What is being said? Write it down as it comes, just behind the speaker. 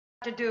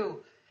to do,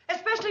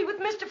 especially with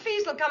Mr.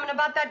 Feasel coming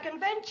about that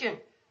convention.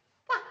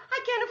 Well, I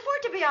can't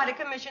afford to be out of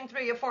commission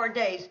 3 or 4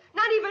 days,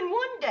 not even 1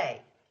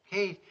 day.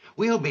 Kate,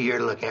 we'll be here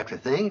to look after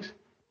things.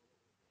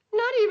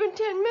 Not even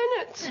 10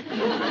 minutes.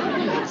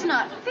 That's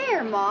not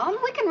fair, Mom.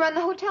 We can run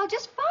the hotel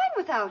just fine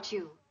without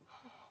you.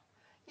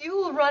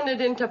 You'll run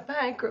it into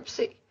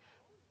bankruptcy.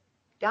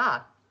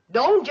 Doc,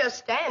 don't just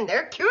stand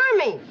there. Cure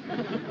me.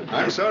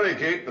 I'm sorry,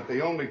 Kate, but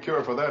the only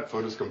cure for that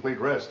foot is complete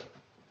rest.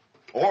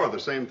 Or the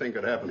same thing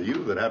could happen to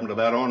you that happened to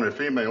that ornery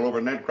female over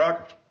at Ned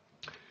Crocker's.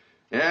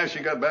 Yeah, she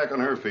got back on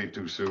her feet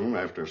too soon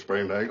after a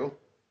sprained ankle.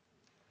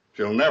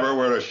 She'll never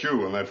wear a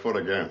shoe on that foot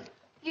again.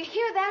 You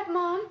hear that,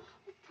 Mom?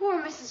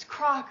 Poor Mrs.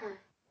 Crocker.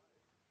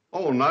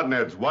 Oh, not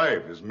Ned's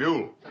wife, his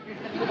mule.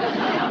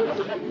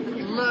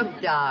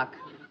 Look, Doc.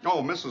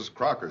 Oh, Mrs.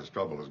 Crocker's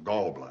trouble is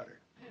gallbladder.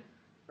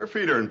 Her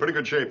feet are in pretty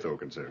good shape, though,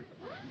 considering.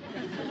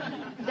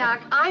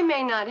 Doc, I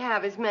may not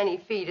have as many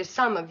feet as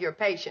some of your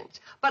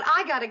patients, but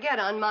I gotta get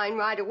on mine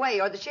right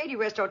away, or the Shady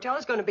Rest Hotel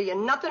is gonna be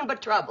in nothing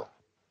but trouble.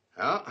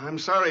 Well, I'm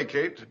sorry,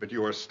 Kate, but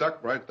you are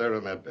stuck right there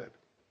in that bed.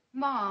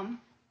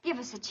 Mom, give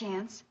us a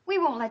chance. We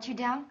won't let you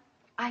down.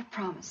 I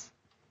promise.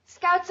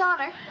 Scout's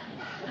honor.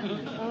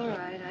 All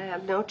right, I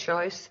have no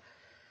choice.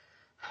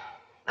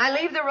 I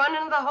leave the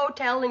running of the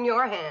hotel in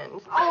your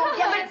hands. Oh,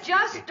 yeah, but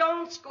just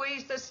don't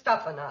squeeze the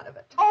stuffing out of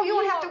it. Oh, you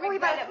won't have to worry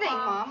about a thing,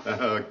 Mom.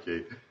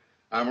 Okay.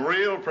 I'm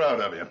real proud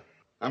of you.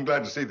 I'm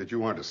glad to see that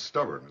you aren't as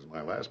stubborn as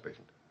my last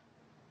patient.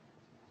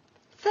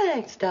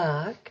 Thanks,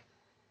 Doc.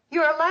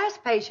 Your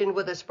last patient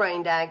with a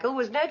sprained ankle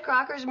was Ned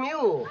Crocker's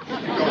mule.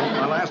 No,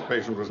 my last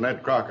patient was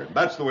Ned Crocker.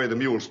 That's the way the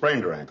mule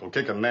sprained her ankle,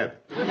 kicking Ned.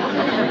 All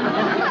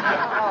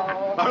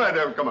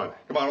right, come on.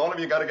 Come on, all of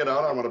you got to get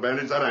out. I want to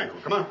bandage that ankle.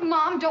 Come on.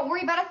 Mom, don't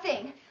worry about a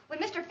thing. When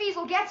Mr.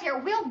 Feasel gets here,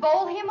 we'll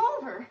bowl him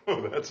over.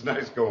 Oh, that's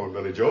nice going,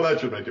 Billy Joe. That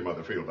should make your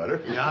mother feel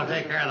better. Yeah, I'll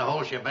take care of the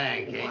whole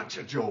shebang, Kate. Watch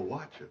it, Joe.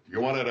 Watch it. You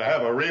wanted to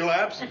have a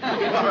relapse? All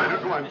right,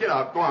 come on. Get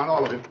out. Go on,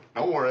 all of you.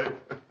 Don't worry.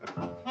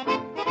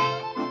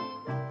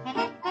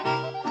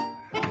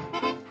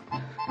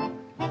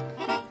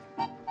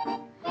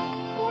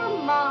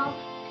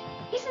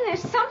 Isn't there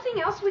something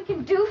else we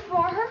can do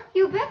for her?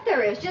 You bet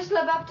there is. Just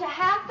live up to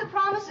half the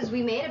promises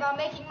we made about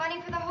making money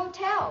for the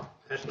hotel.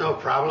 That's no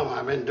problem.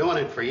 I've been doing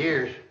it for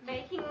years.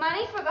 Making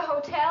money for the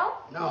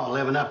hotel? No,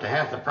 living up to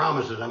half the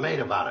promises I made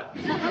about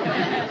it.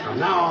 From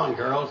now on,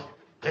 girls,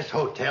 this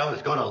hotel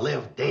is going to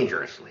live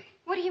dangerously.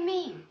 What do you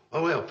mean?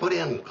 Well, we'll put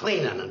in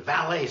cleaning and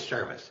valet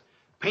service,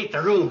 paint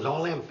the rooms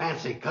all them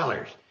fancy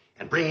colors,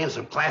 and bring in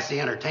some classy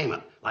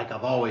entertainment like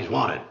I've always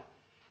wanted.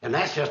 And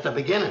that's just the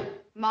beginning.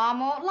 Mom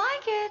won't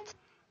like it.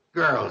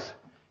 Girls,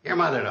 your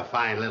mother's a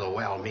fine little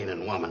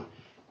well-meaning woman.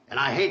 And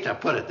I hate to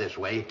put it this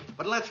way,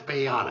 but let's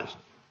be honest.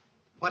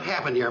 What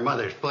happened to your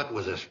mother's foot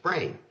was a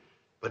sprain.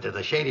 But to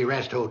the Shady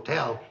Rest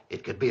Hotel,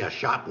 it could be a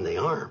shot in the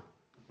arm.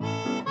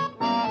 Billy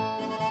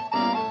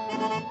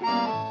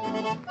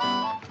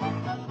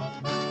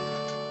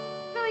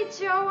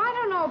Joe, I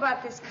don't know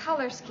about this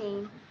color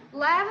scheme.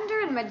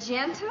 Lavender and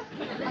magenta?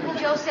 Uncle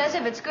Joe says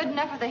if it's good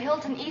enough for the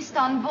Hilton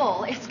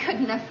Istanbul, it's good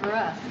enough for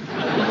us.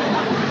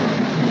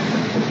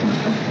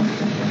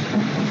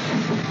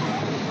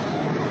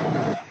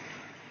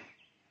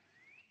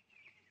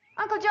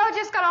 Uncle Joe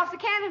just got off the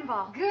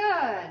cannonball.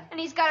 Good. And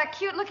he's got a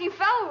cute-looking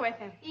fellow with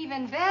him.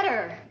 Even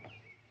better.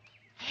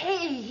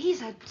 Hey,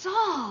 he's a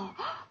doll.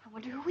 I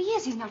wonder who he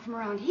is. He's not from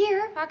around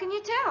here. How can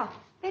you tell?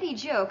 Betty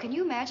Joe, can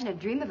you imagine a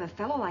dream of a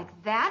fellow like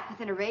that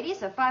within a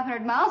radius of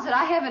 500 miles that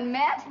I haven't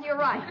met? You're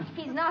right.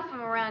 He's not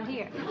from around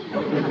here.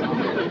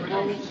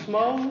 From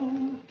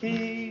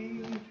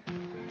Smoky,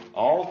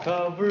 all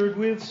covered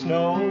with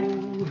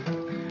snow.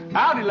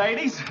 Howdy,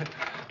 ladies.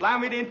 Allow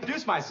me to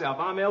introduce myself.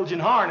 I'm Elgin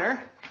Harner,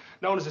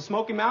 known as the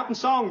Smoky Mountain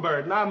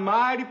Songbird, and I'm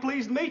mighty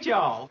pleased to meet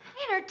y'all.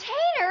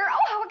 Entertainer? Oh,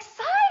 how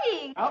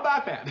exciting. How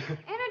about that?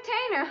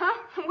 Entertainer, huh?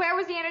 Where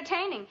was he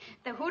entertaining?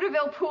 The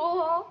Hooterville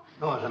pool hall?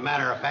 No, as a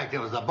matter of fact, it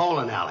was the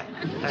bowling alley.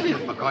 That's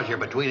just because you're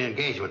between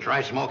engagements,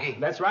 right, Smokey?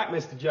 That's right,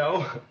 Mr.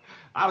 Joe.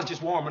 I was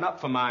just warming up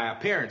for my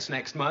appearance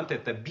next month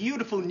at the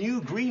beautiful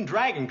new Green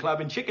Dragon Club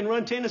in Chicken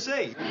Run,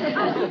 Tennessee.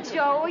 Uncle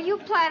Joe, are you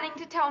planning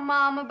to tell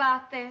Mom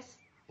about this?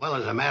 Well,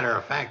 as a matter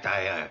of fact,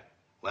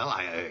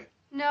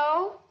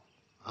 No?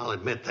 I'll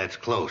admit that's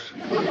close.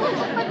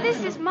 But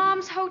this is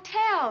Mom's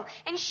hotel,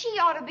 and she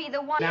ought to be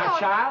the one... Now,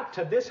 child,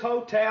 to this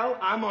hotel,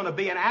 I'm going to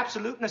be an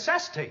absolute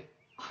necessity.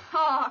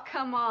 Oh,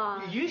 come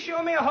on. You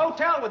show me a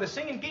hotel with a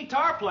singing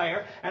guitar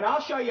player, and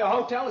I'll show you a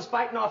hotel that's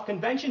fighting off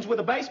conventions with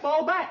a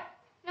baseball bat.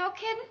 No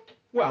kidding?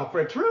 Well,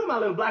 for true, my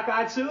little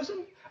black-eyed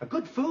Susan, a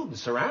good food and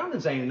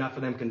surroundings ain't enough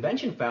for them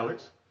convention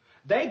fellers.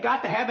 They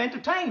got to have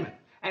entertainment,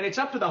 and it's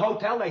up to the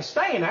hotel they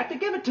staying at to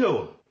give it to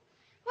them.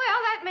 Well,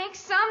 that makes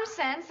some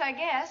sense, I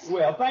guess.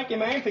 Well, thank you,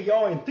 ma'am, for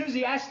your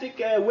enthusiastic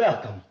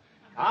welcome.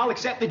 I'll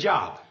accept the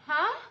job.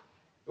 Huh?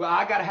 Well,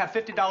 I got to have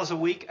 $50 a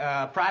week,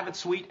 private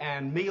suite,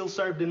 and meals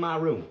served in my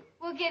room.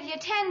 We'll give you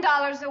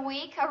 $10 a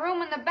week, a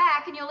room in the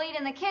back, and you'll eat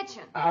in the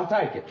kitchen. I'll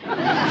take it.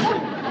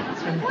 That's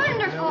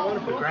Wonderful.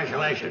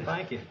 Congratulations.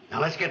 Thank you. Now,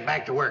 let's get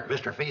back to work.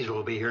 Mr. Feasel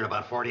will be here in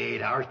about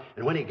 48 hours,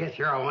 and when he gets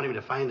here, I want him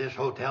to find this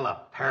hotel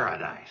a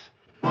paradise.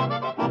 Uncle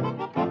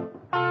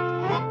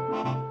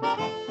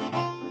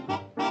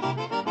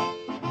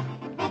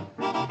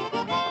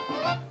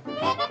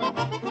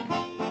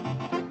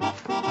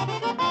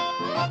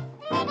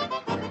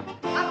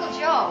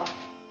Joe,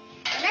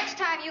 the next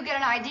time you get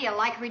an idea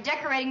like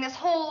redecorating this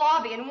whole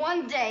lobby in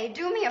one day,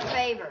 do me a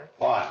favor.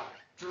 What?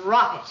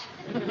 Drop it.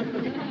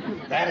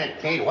 That it,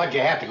 Kate. Why'd you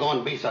have to go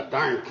and be so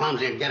darn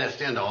clumsy and get us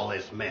into all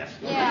this mess?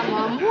 Yeah,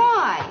 Mom,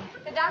 why?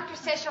 The doctor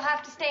says she'll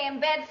have to stay in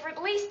bed for at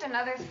least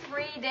another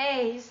 3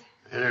 days.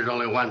 And there's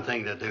only one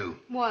thing to do.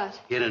 What?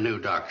 Get a new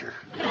doctor.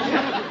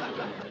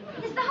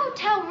 Is the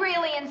hotel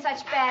really in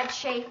such bad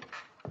shape?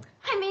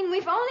 I mean,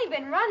 we've only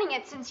been running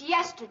it since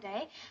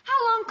yesterday.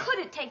 How long could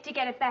it take to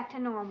get it back to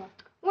normal?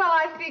 Well,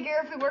 I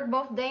figure if we work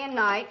both day and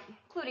night,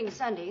 including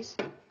Sundays,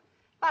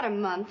 about a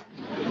month.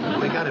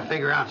 We got to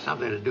figure out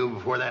something to do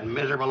before that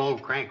miserable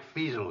old crank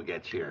Feasel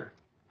gets here.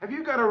 Have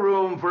you got a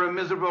room for a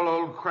miserable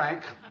old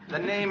crank? The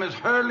name is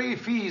Hurley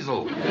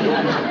Feasel.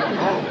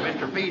 Oh,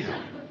 Mr. Feasel.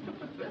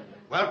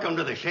 Welcome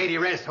to the Shady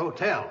Rest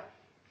Hotel.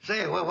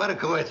 Say, what a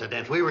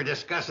coincidence. We were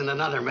discussing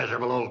another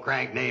miserable old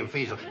crank named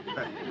Feasel.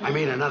 I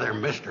mean, another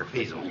Mr.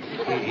 Feasel.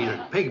 He's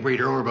a pig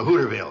breeder over by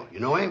Hooterville. You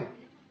know him?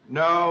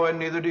 No, and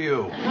neither do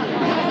you.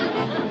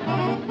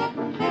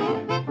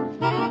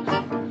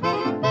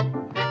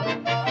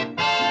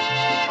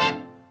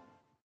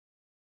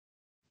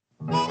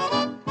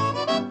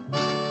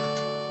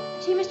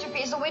 Gee, Mr.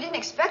 Feasel, we didn't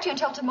expect you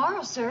until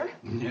tomorrow, sir.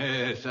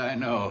 Yes, I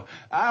know.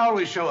 I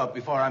always show up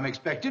before I'm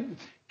expected.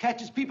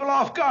 Catches people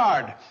off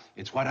guard.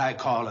 It's what I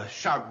call a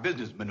sharp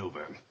business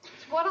maneuver.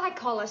 It's what I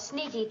call a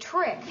sneaky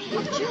trick.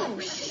 Joe,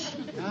 shh.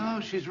 No,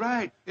 she's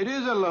right. It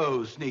is a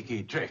low,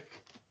 sneaky trick.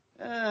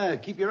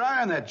 Keep your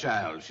eye on that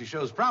child. She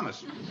shows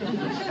promise.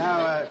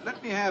 Now,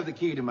 let me have the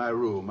key to my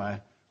room. I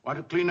want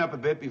to clean up a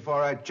bit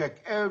before I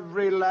check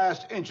every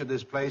last inch of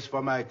this place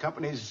for my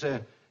company's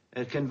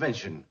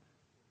convention.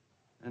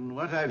 And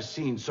what I've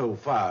seen so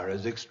far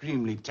is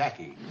extremely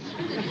tacky.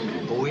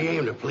 But we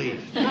aim to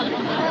please.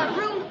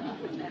 Room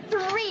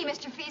 3,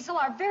 Mr. Feasel,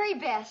 our very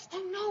best.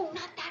 Oh, no,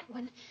 not that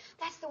one.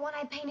 That's the one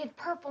I painted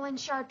purple in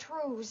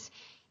chartreuse.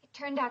 It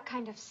turned out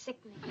kind of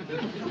sickening.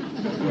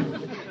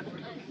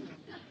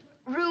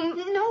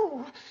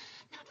 No,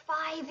 not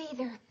 5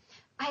 either.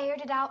 I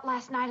aired it out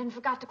last night and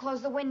forgot to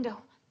close the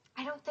window.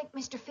 I don't think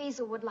Mr.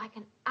 Feasel would like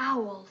an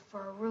owl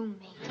for a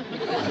roommate.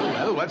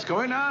 Well, what's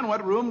going on?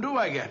 What room do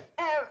I get?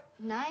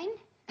 9?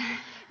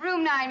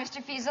 Room 9,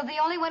 Mr. Feasel, the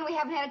only one we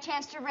haven't had a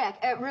chance to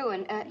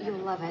ruin. You'll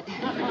love it.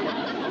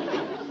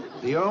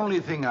 The only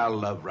thing I'll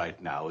love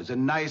right now is a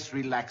nice,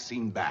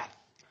 relaxing bath.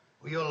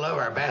 Well, you'll love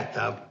our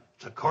bathtub.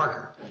 It's a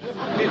corker. It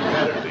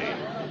better be.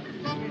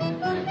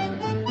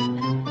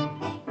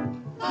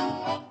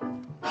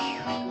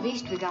 At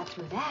least we got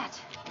through that.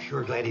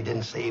 Sure glad he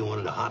didn't say he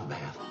wanted a hot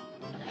bath.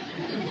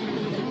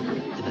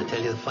 Did I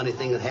tell you the funny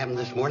thing that happened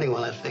this morning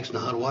while I was fixing the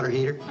hot water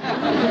heater?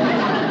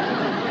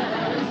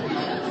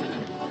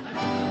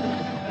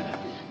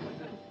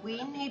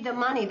 We need the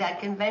money that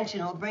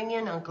convention will bring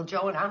in, Uncle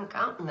Joe, and I'm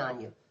counting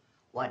on you.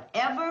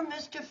 Whatever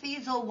Mr.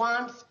 Feasel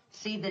wants,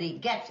 see that he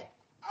gets it.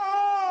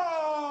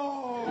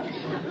 Oh!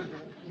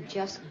 You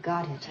just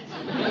got it.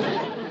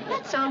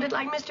 That sounded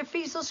like Mr.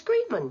 Feasel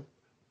screaming.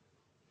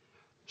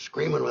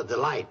 Screaming with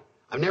delight.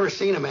 I've never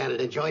seen a man that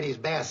enjoyed his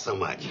bath so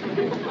much.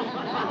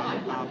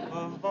 Top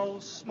of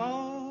old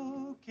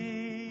Smoky,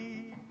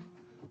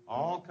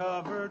 all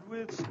covered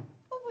with...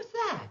 What was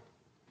that?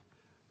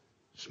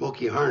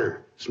 Smokey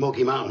Harner,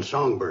 Smoky Mountain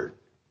Songbird.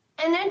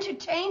 An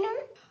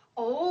entertainer?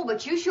 Oh,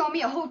 but you show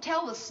me a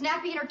hotel with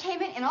snappy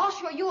entertainment, and I'll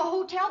show you a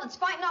hotel that's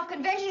fighting off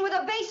convention with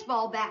a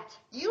baseball bat.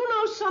 You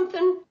know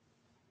something?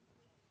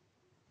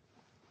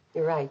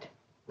 You're right.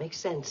 Makes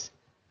sense.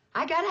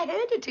 I gotta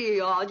hand it to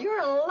you all.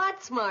 You're a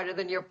lot smarter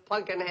than your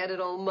punkin-headed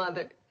old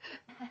mother.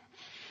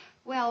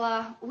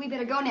 Well, we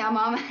better go now,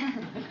 Mom.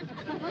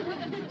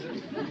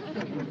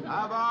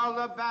 Of all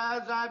the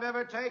baths I've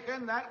ever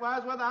taken, that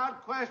was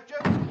without question.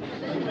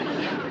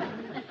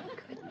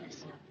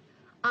 Goodness.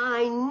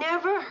 I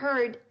never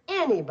heard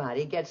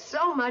anybody get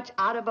so much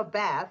out of a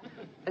bath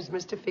as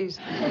Mr.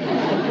 Feasel.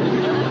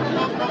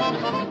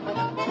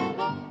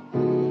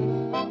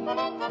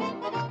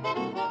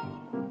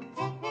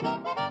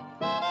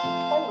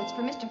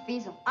 For Mr.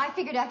 Feasel. I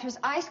figured after his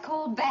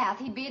ice-cold bath,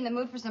 he'd be in the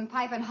mood for some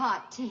piping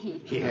hot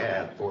tea.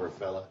 Yeah, poor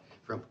fella.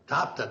 From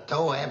top to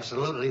toe,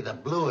 absolutely the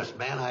bluest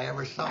man I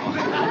ever saw.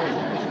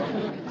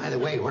 By the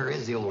way, where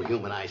is the old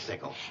human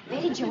icicle?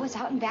 Betty Jo is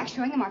out and back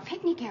showing him our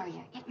picnic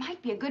area. It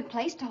might be a good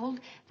place to hold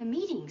the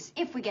meetings,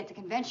 if we get the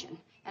convention.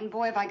 And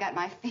boy, have I got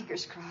my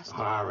fingers crossed.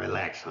 Ah,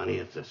 relax, honey.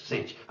 It's a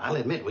cinch. I'll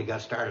admit we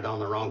got started on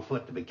the wrong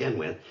foot to begin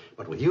with,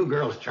 but with you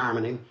girls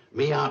charming him,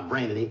 me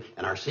outbraining him,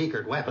 and our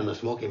secret weapon, the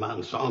Smoky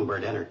Mountain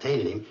Songbird,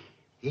 entertaining him,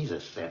 he's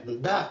a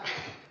setting duck.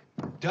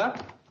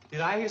 Duck?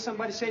 Did I hear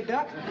somebody say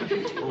duck?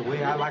 Oh,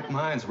 way I like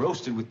mine's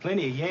roasted with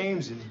plenty of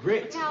yams and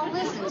grits. Now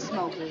listen,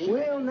 Smokey.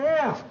 Well,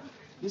 now,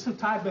 This'll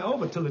tide me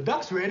over till the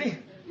duck's ready.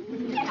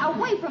 Get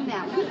away from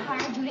that. We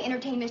hired you to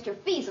entertain Mr.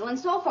 Feasel, and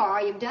so far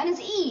all you've done is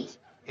eat.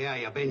 Yeah,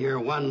 you've been here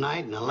one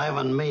night and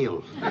 11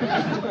 meals.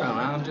 Well,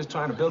 I'm just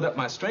trying to build up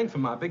my strength for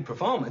my big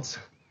performance.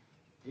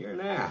 Here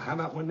now, how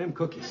about one of them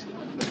cookies?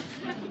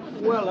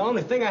 Well, the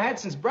only thing I had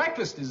since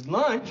breakfast is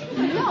lunch.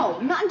 No,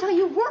 not until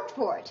you've worked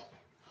for it.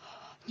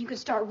 You can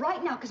start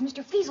right now, because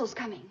Mr. Feasel's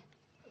coming.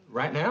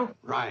 Right now?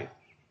 Right.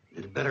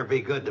 It better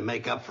be good to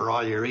make up for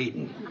all you're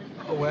eating.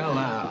 Oh, well,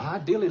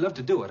 I'd dearly love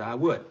to do it. I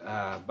would.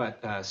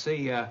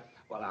 See,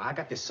 well, I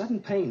got this sudden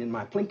pain in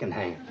my plinking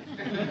hand.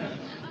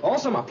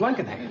 Also, my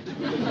plunking hand.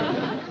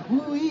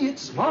 Ooh-wee, it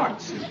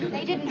smarts.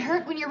 They didn't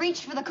hurt when you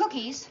reached for the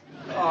cookies.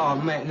 Oh,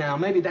 man, now,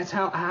 maybe that's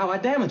how I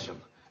damaged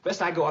them.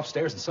 Best I go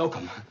upstairs and soak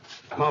them.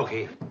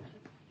 Smokey,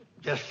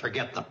 just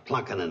forget the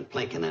plunking and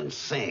plinking and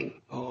sing.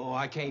 Oh,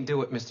 I can't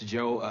do it, Mr.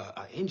 Joe.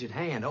 An injured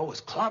hand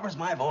always clobbers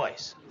my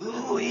voice.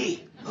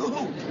 Ooh-wee.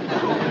 Ooh.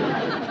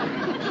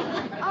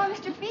 Oh,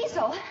 Mr.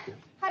 Feasel,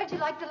 how did you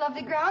like the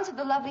lovely grounds of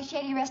the lovely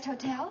Shady Rest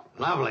Hotel?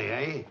 Lovely,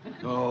 eh?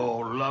 Oh,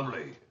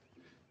 lovely.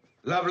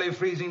 Lovely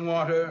freezing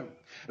water.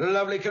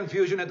 Lovely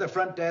confusion at the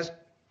front desk.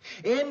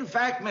 In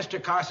fact,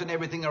 Mr. Carson,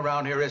 everything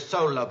around here is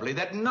so lovely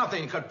that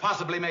nothing could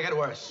possibly make it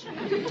worse.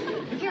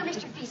 Here,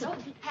 Mr. Feasel,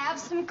 have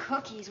some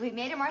cookies. We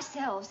made them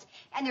ourselves,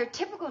 and they're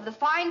typical of the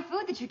fine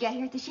food that you get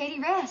here at the Shady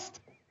Rest.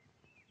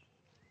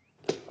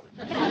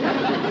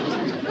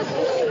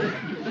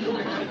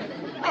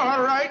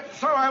 All right,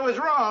 so I was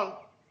wrong.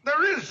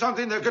 There is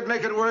something that could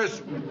make it worse,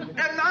 and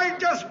I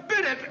just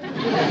bit it.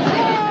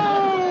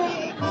 Oh!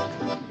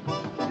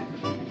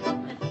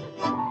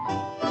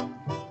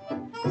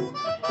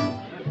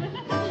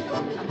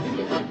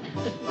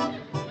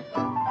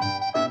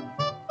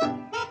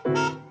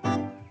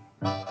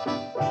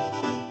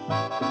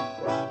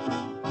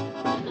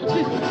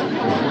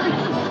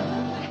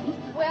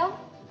 Well,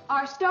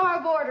 our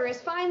star boarder is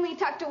finally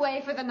tucked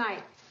away for the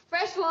night.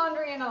 Fresh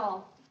laundry and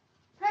all.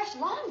 Fresh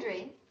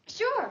laundry?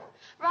 Sure.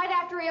 Right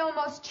after he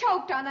almost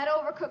choked on that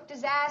overcooked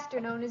disaster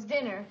known as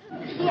dinner.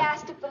 He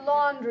asked if the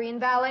laundry and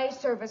valet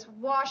service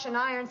would wash and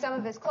iron some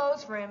of his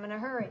clothes for him in a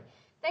hurry.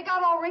 They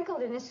got all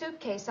wrinkled in his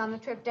suitcase on the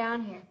trip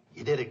down here.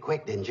 You did it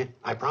quick, didn't you?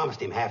 I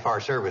promised him half-hour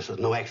service with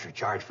no extra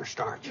charge for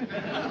starch.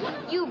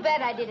 You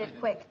bet I did it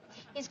quick.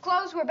 His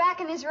clothes were back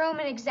in his room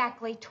in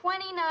exactly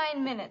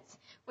 29 minutes,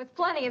 with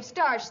plenty of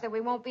starch that we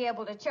won't be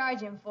able to charge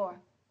him for.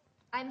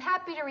 I'm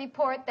happy to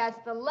report that's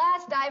the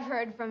last I've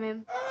heard from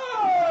him.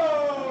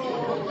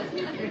 Oh!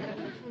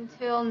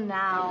 Until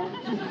now.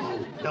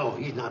 No,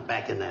 he's not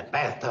back in that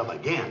bathtub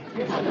again.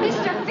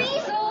 Mr.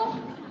 Feasel!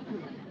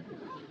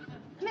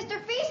 Mr.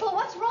 Feasel,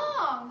 what's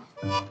wrong?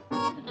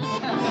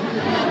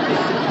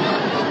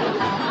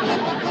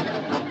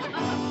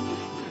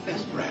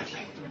 Miss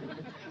Bradley,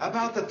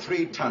 about the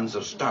 3 tons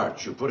of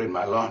starch you put in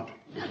my laundry.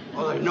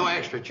 Well, there's no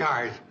extra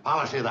charge.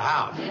 Policy of the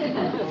house.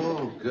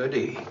 Oh,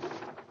 goody.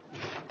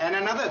 And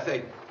another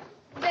thing.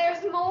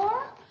 There's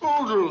more?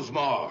 Oodles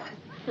more.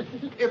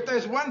 If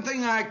there's one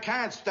thing I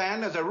can't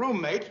stand as a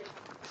roommate,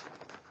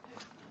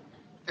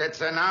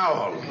 it's an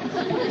owl.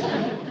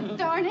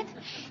 Darn it.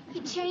 He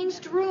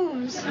changed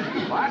rooms.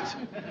 What?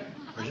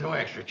 There's no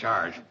extra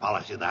charge.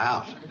 Policy of the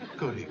house.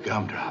 Goody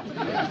gumdrop.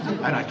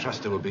 And I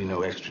trust there will be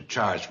no extra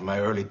charge for my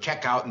early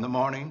checkout in the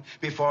morning,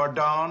 before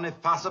dawn,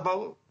 if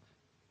possible.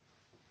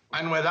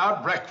 And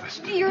without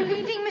breakfast. You're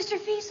leaving, Mr.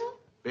 Feasel?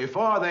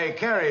 Before they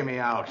carry me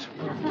out.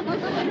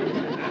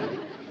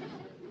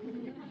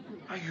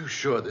 Are you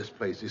sure this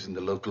place isn't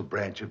the local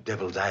branch of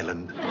Devil's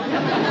Island?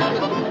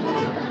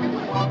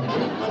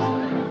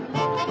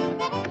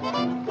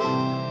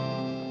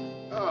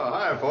 Oh,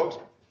 hi, folks.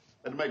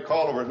 Had to make a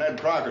call over at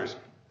Ned Crocker's.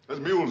 His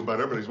mule's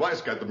better, but his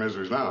wife's got the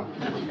miseries now.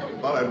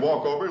 Thought I'd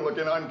walk over and look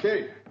in on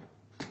Kate.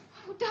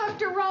 Oh,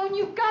 Dr. Roan,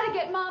 you've got to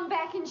get Mom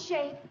back in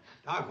shape.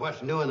 Doc,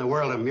 what's new in the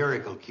world of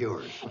miracle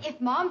cures? If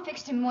Mom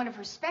fixed him one of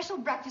her special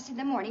breakfasts in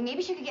the morning,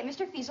 maybe she could get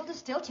Mr. Feasel to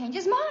still change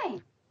his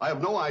mind. I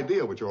have no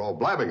idea what you're all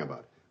blabbing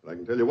about, but I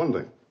can tell you one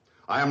thing.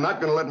 I am not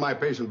going to let my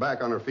patient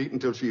back on her feet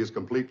until she is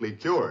completely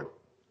cured.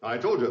 I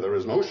told you there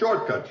is no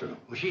shortcut, you know.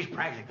 Well, she's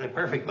practically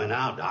perfect by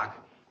now, Doc.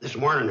 This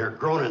morning, her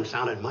groaning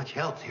sounded much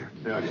healthier.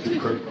 Yeah, she's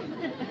perfect.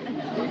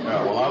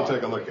 Yeah, well, I'll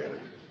take a look at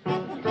it.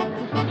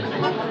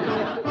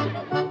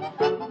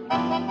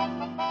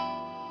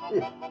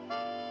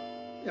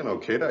 You know,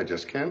 Kate, I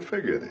just can't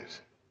figure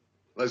this.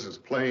 Unless it's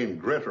plain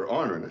grit or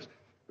orneriness.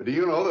 But do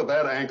you know that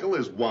that ankle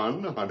is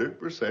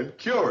 100%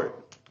 cured?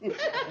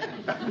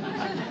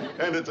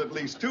 And it's at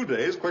least 2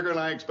 days quicker than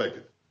I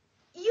expected.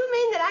 You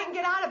mean that I can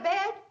get out of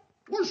bed?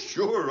 Well,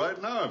 sure,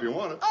 right now, if you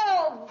want it.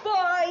 Oh,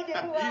 boy, do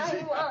I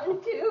Easy.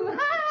 want to.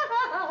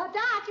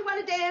 Doc, you want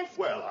to dance?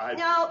 Well,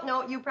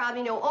 No, you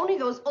probably know only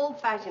those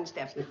old-fashioned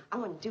steps. I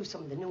want to do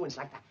some of the new ones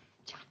like that.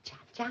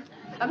 Cha-cha-cha.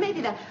 Or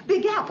maybe the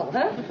Big Apple,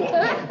 huh?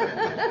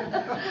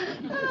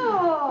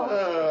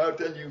 Oh. I'll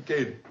tell you,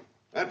 Kate,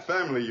 that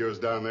family of yours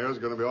down there is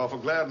going to be awful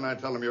glad when I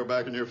tell them you're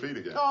back on your feet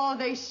again. Oh,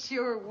 they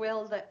sure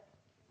will.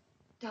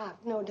 Doc,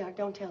 no, Doc,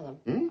 don't tell them.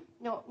 Hmm?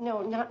 No,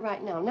 not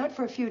right now. Not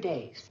for a few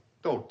days.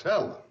 Don't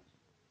tell them.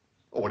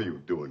 Oh, what are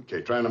you doing,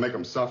 Kate? Trying to make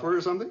them suffer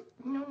or something?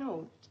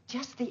 No,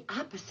 just the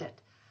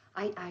opposite.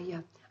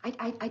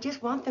 I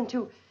just want them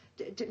to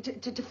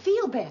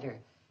feel better.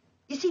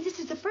 You see, this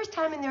is the first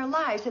time in their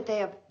lives that they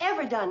have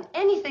ever done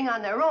anything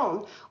on their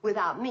own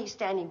without me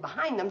standing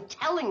behind them,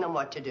 telling them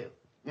what to do.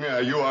 Yeah,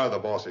 you are the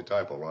bossy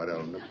type, all right. I'll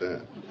admit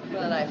that.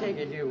 Well, I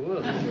figured you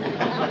would.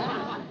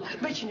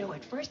 But you know,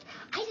 at first,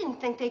 I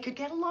didn't think they could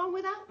get along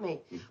without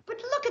me.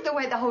 But look at the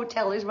way the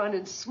hotel is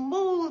running,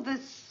 smooth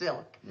as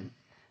silk.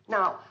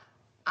 Now,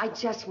 I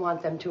just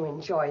want them to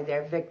enjoy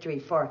their victory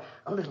for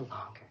a little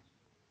longer.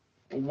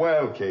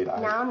 Well, Kate,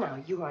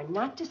 Now, you are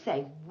not to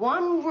say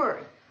one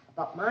word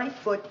about my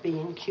foot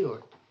being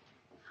cured.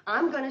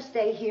 I'm going to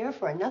stay here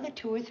for another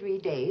 2 or 3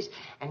 days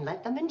and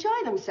let them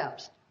enjoy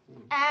themselves.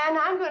 And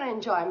I'm going to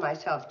enjoy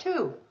myself,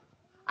 too.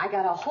 I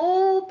got a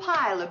whole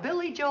pile of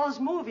Billy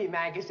Joel's movie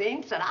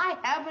magazines that I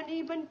haven't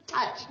even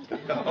touched.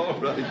 All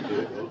right,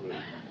 Kate, all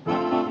right.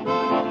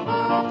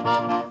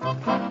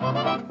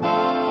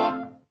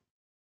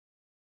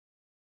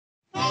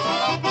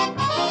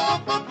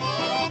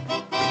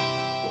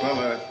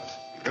 Well,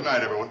 good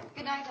night, everyone.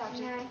 Good night, Doctor.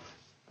 Good night.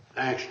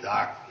 Thanks,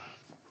 Doc.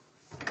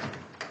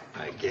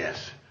 I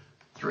guess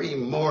 3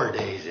 more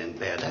days in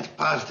bed. That's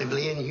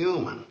positively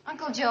inhuman.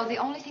 Uncle Joe, the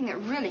only thing that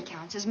really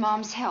counts is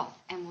Mom's health,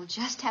 and we'll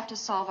just have to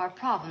solve our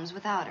problems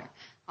without her.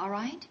 All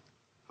right?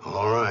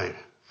 All right.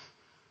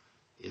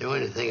 You know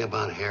anything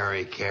about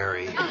Harry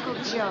Carey? Uncle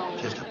Joe.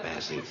 Just a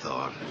passing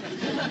thought.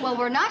 Well,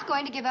 we're not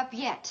going to give up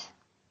yet.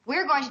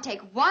 We're going to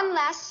take one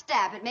last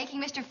stab at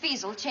making Mr.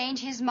 Feasel change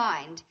his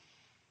mind.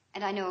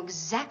 And I know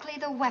exactly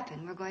the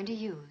weapon we're going to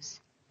use.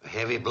 A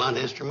heavy, blunt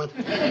instrument?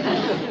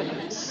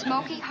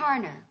 Smokey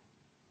Harner.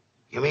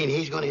 You mean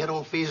he's going to hit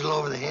old Feasel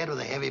over the head with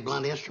a heavy,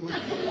 blunt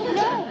instrument?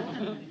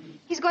 No.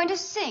 He's going to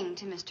sing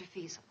to Mr.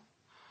 Feasel.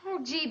 Oh,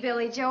 gee,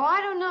 Billy Joe,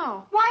 I don't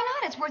know. Why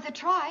not? It's worth a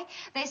try.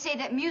 They say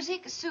that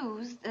music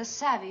soothes the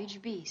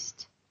savage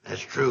beast.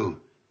 That's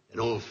true.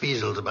 And old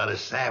Feasel's about as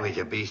savage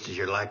a beast as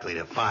you're likely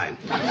to find.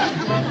 Come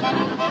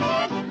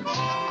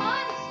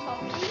on,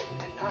 Smokey.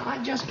 I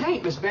just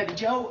can't, Miss Betty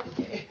Joe.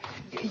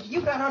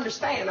 You gotta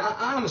understand,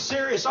 I'm a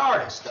serious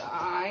artist.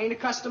 I ain't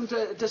accustomed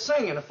to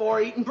singing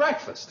before eating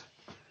breakfast.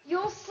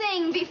 You'll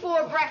sing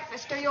before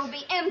breakfast or you'll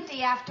be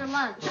empty after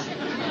lunch.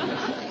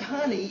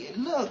 Honey,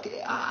 look,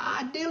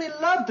 I dearly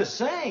love to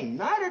sing.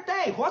 Night or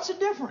day, what's the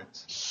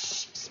difference?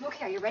 Shh.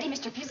 Smokey, are you ready?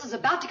 Mr. Feasel's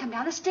about to come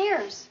down the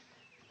stairs.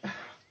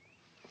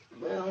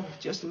 Well,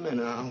 just a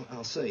minute,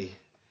 I'll see.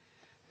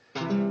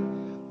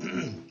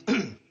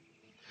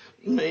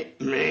 Me.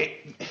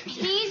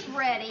 He's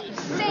ready.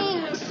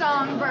 Sing,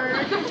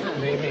 songbird.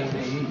 Me.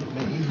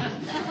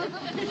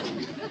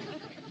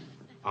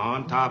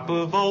 On top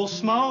of old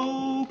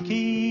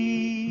Smoky,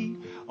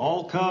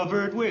 all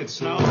covered with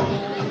snow,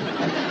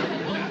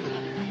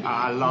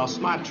 I lost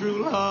my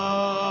true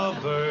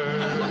lover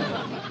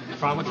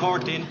from a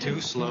courting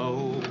too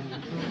slow.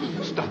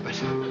 Stop it.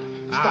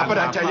 Stop it,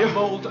 I tell you.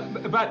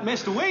 But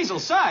Mr. Weasel,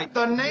 say.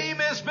 The name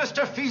is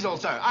Mr. Feasel,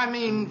 sir. I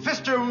mean,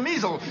 Mr.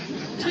 Measle.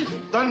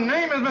 The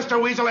name is Mr.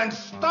 Weasel, and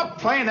stop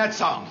playing that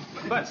song.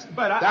 But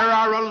There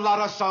are a lot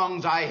of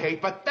songs I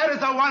hate, but that is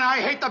the one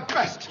I hate the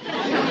best.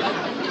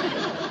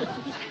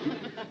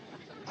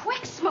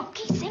 Quick,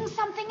 Smokey, sing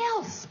something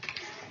else.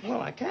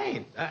 Well, I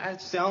can't.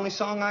 That's the only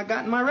song I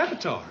got in my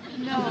repertoire.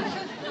 No.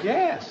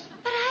 Yes.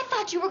 But I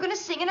thought you were going to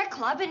sing in a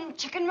club in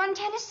Chicken Run,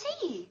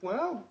 Tennessee.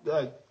 Well,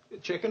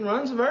 Chicken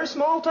Run's a very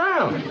small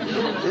town.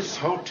 This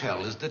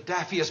hotel is the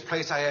daffiest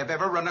place I have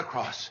ever run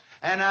across.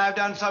 And I've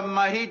done some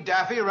mighty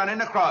daffy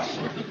running across.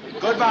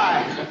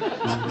 Goodbye.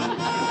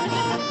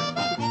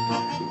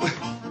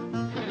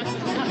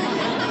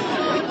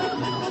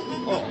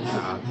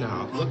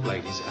 Now, look,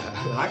 ladies,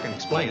 I can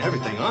explain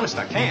everything. Honest,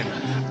 I can.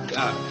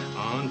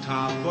 On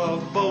top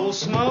of old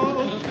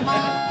Smoke.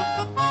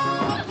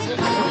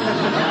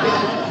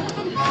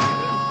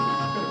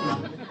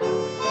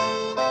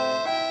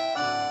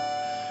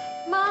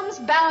 Mom's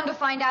bound to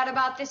find out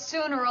about this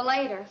sooner or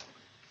later.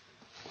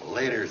 Well,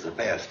 later's the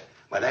best.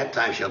 By that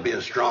time, she'll be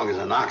as strong as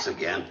an ox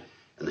again,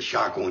 and the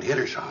shock won't hit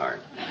her so hard.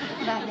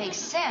 That makes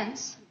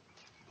sense.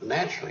 Well,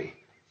 naturally,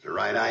 it's the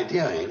right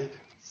idea, ain't it?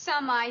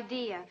 Some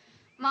idea.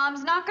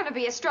 Mom's not going to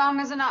be as strong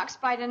as an ox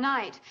by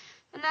tonight.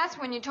 And that's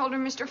when you told her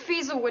Mr.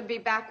 Feasel would be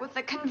back with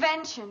the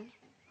convention.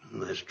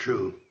 That's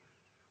true.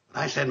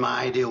 But I said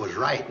my idea was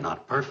right,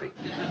 not perfect.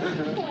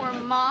 Poor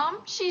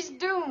Mom. She's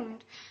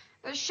doomed.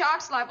 The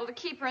shock's liable to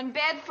keep her in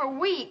bed for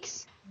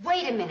weeks.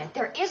 Wait a minute.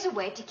 There is a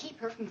way to keep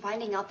her from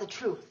finding out the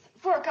truth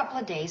for a couple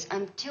of days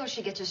until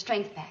she gets her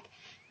strength back.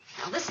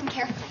 Now, listen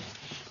carefully.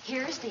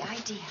 Here's the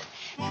idea.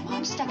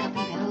 Mom's stuck up in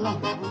bed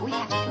alone. What we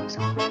have to do is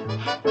go.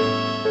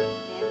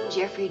 Then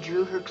Jeffrey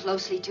drew her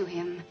closely to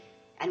him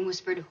and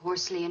whispered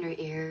hoarsely in her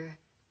ear.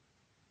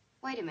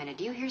 Wait a minute.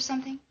 Do you hear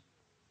something?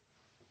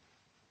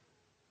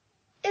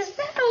 Is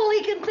that all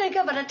he can think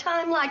of at a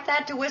time like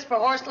that, to whisper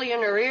hoarsely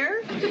in her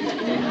ear?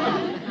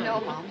 No,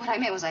 Mom. What I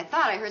meant was I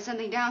thought I heard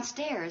something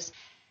downstairs.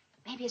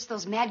 Maybe it's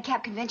those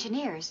madcap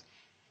conventioneers.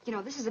 You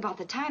know, this is about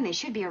the time they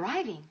should be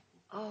arriving.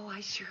 Oh, I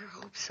sure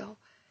hope so.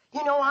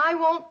 You know, I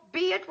won't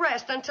be at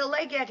rest until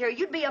they get here.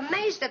 You'd be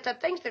amazed at the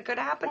things that could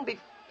happen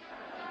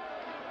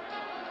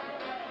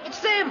It's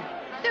them.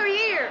 They're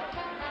here.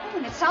 Oh,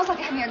 and it sounds like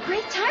they're having a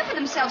great time for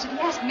themselves, if you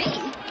ask me.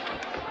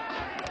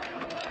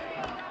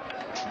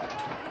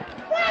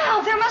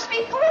 Wow, there must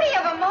be 40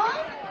 of them, Mom.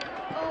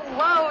 Oh,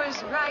 wow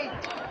is right.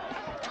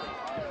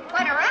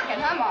 Quite a racket,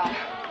 huh, Mom?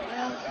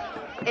 Well,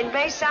 it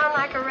may sound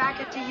like a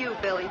racket to you,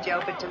 Billy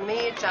Joe, but to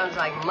me it sounds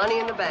like money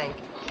in the bank.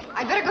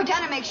 I better go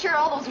down and make sure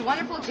all those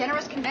wonderful,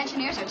 generous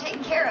conventioneers are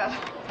taken care of.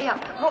 Yeah,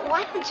 well,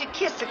 why don't you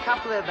kiss a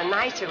couple of the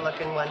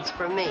nicer-looking ones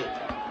for me?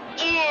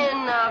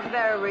 In a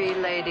very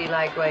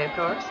ladylike way, of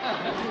course.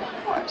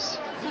 Of course.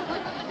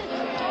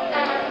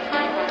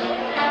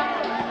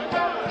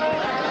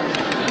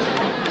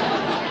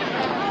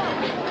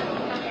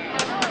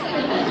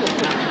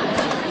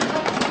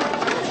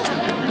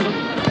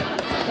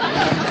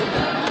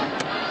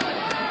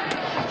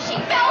 She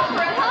fell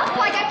for it, huh?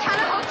 Like a ton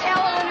of hotel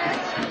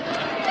owners.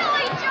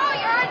 Billy Joe,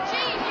 you're a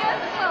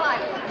genius. Well, I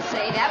wouldn't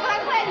say that, but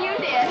I'm glad you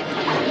did.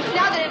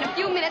 Now that in a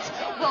few minutes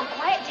we'll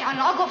quiet down and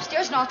I'll go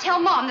upstairs and I'll tell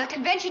Mom the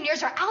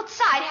conventioneers are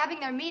outside having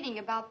their meeting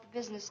about the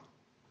business.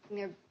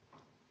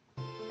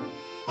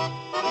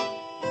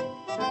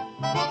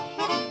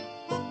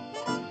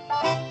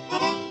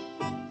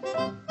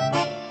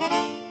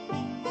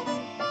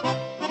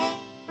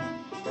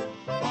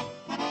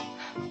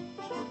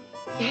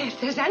 If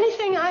there's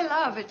anything I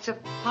love, it's a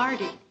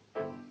party.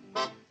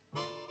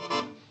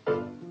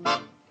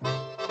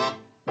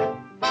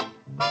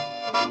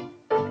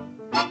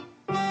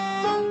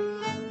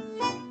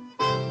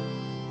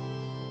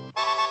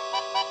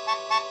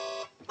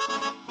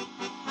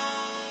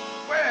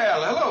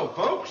 Well, hello,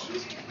 folks.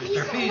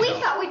 Mr. Feasel.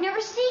 We thought we'd never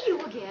see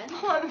you again.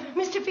 Oh,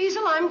 Mr.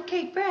 Feasel, I'm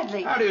Kate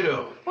Bradley. How do you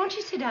do? Won't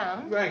you sit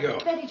down? Where I go?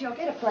 Betty Jo,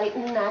 get a plate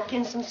and a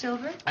napkin, some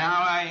silver.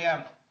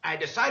 Now, I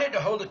decided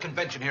to hold a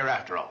convention here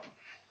after all.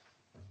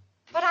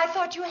 But I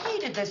thought you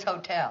hated this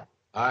hotel.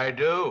 I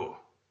do.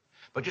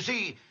 But you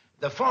see,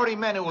 the 40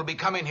 men who will be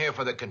coming here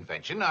for the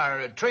convention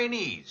are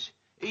trainees,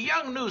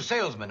 young new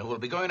salesmen who will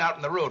be going out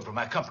on the road for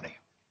my company.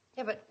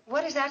 Yeah, but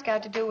what has that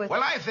got to do with...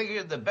 Well, I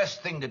figured the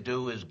best thing to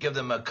do is give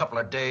them a couple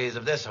of days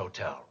of this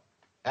hotel.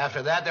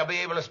 After that, they'll be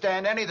able to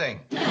stand anything.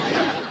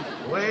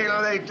 Wait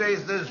till they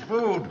taste this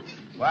food.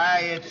 Why,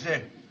 it's...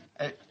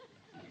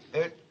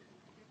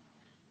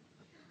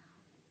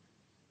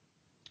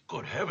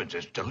 Good heavens,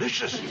 it's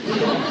delicious.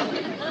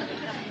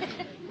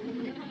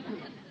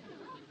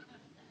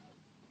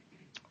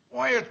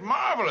 Why, it's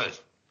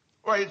marvelous.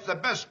 Why, it's the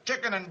best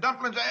chicken and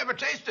dumplings I ever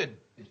tasted.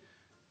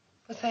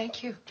 Well,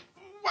 thank you.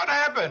 What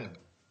happened?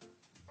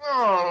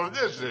 Oh,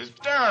 this is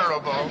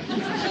terrible.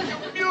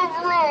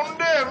 You've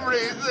ruined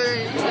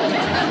everything.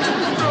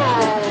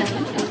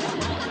 Oh.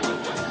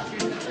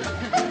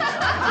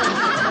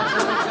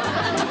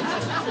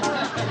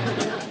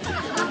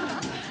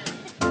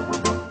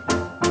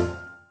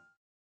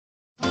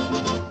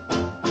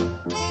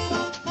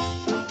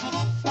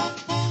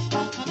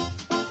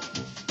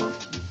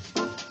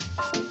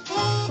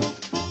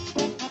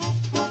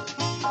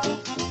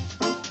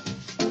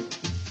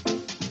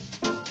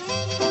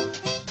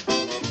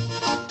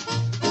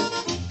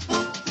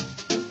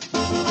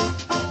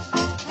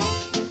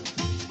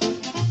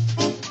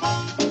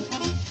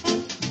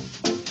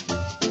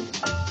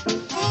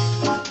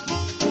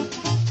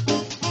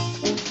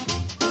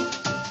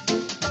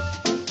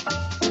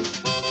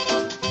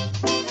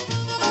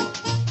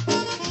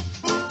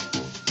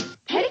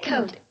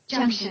 Petticoat,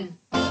 Junction.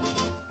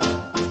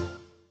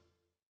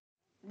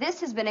 This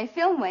has been a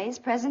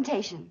Filmways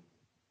presentation.